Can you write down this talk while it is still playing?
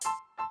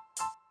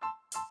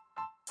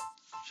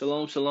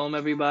Shalom, shalom,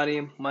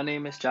 everybody. My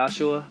name is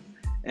Joshua,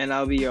 and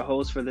I'll be your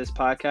host for this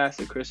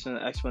podcast, A Christian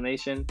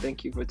Explanation.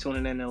 Thank you for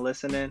tuning in and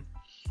listening.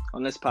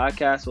 On this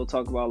podcast, we'll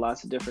talk about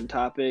lots of different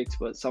topics,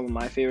 but some of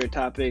my favorite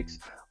topics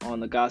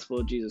on the gospel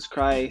of Jesus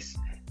Christ,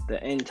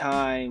 the end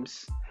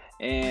times,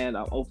 and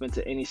I'm open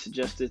to any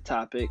suggested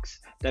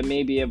topics that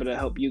may be able to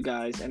help you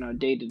guys in our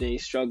day-to-day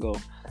struggle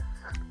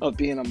of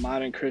being a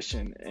modern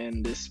Christian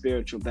in this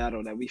spiritual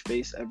battle that we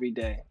face every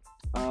day.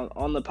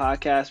 On the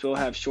podcast, we'll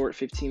have short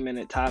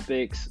 15-minute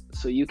topics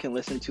so you can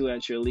listen to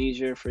at your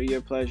leisure for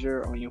your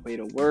pleasure on your way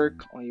to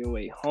work, on your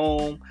way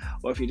home,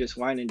 or if you're just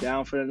winding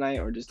down for the night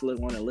or just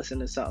want to listen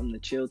to something to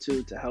chill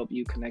to help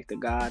you connect to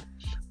God.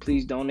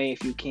 Please donate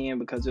if you can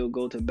because it will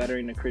go to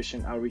bettering the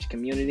Christian outreach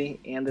community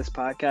and this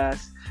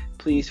podcast.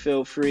 Please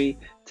feel free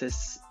to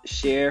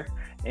share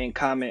and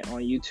comment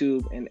on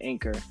YouTube and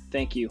Anchor.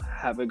 Thank you.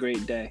 Have a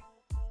great day.